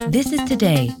This is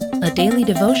Today, a daily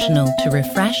devotional to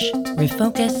refresh,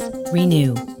 refocus,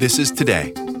 renew. This is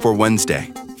Today for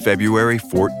Wednesday, February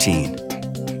 14.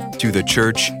 To the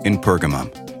church in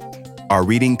Pergamum. Our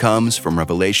reading comes from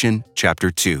Revelation chapter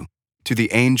 2. To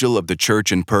the angel of the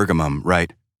church in Pergamum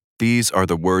write, "These are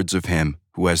the words of him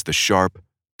who has the sharp,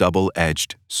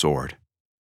 double-edged sword.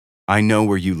 I know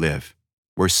where you live,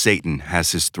 where Satan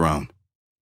has his throne.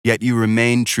 Yet you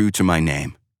remain true to my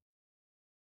name.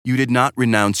 You did not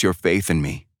renounce your faith in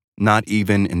me, not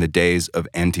even in the days of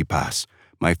Antipas,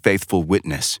 my faithful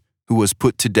witness, who was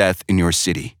put to death in your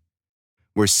city,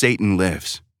 where Satan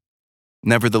lives.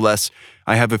 Nevertheless,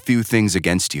 I have a few things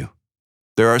against you.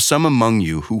 There are some among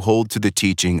you who hold to the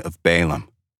teaching of Balaam,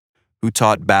 who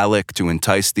taught Balak to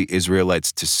entice the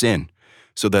Israelites to sin,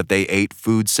 so that they ate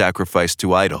food sacrificed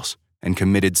to idols and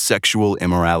committed sexual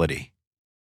immorality.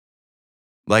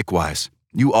 Likewise,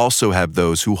 you also have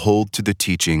those who hold to the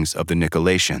teachings of the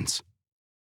Nicolaitans.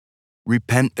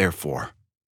 Repent, therefore.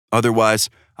 Otherwise,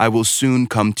 I will soon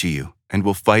come to you and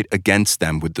will fight against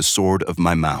them with the sword of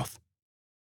my mouth.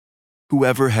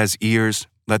 Whoever has ears,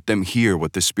 let them hear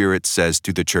what the Spirit says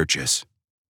to the churches.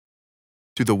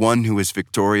 To the one who is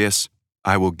victorious,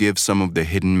 I will give some of the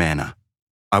hidden manna.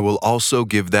 I will also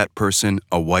give that person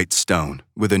a white stone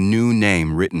with a new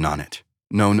name written on it,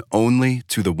 known only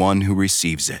to the one who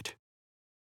receives it."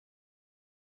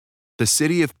 The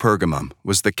city of Pergamum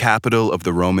was the capital of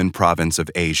the Roman province of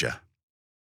Asia.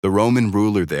 The Roman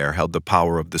ruler there held the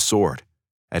power of the sword.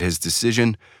 At his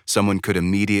decision, someone could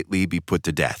immediately be put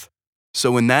to death.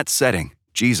 So in that setting,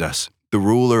 Jesus, the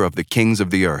ruler of the kings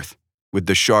of the earth, with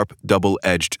the sharp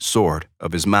double-edged sword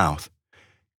of his mouth,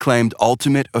 claimed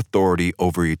ultimate authority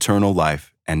over eternal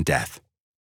life and death.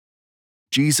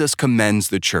 Jesus commends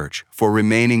the church for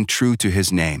remaining true to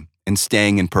his name and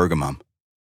staying in Pergamum.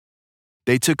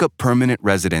 They took up permanent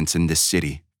residence in this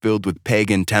city, filled with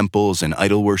pagan temples and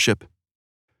idol worship.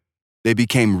 They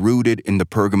became rooted in the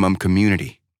Pergamum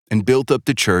community and built up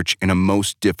the church in a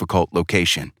most difficult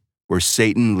location, where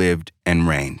Satan lived and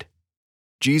reigned.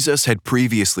 Jesus had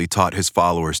previously taught his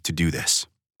followers to do this.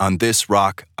 "On this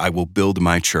rock I will build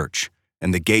my church,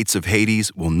 and the gates of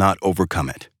Hades will not overcome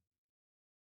it."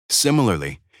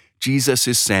 Similarly, Jesus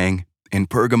is saying, "In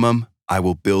Pergamum I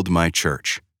will build my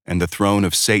church, and the throne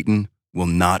of Satan will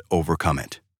not overcome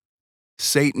it."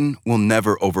 Satan will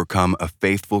never overcome a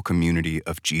faithful community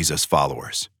of Jesus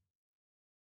followers.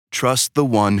 Trust the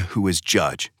one who is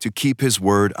judge to keep his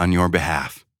word on your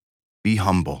behalf. Be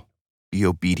humble, be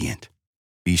obedient,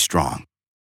 be strong.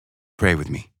 Pray with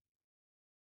me.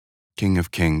 King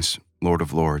of kings, Lord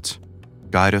of lords,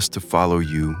 guide us to follow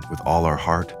you with all our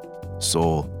heart,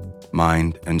 soul,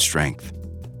 mind, and strength.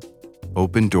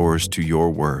 Open doors to your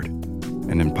word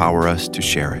and empower us to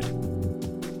share it.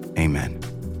 Amen.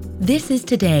 This is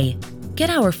Today. Get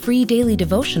our free daily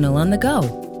devotional on the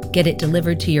go. Get it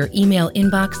delivered to your email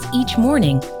inbox each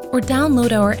morning or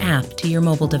download our app to your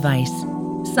mobile device.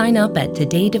 Sign up at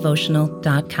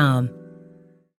todaydevotional.com.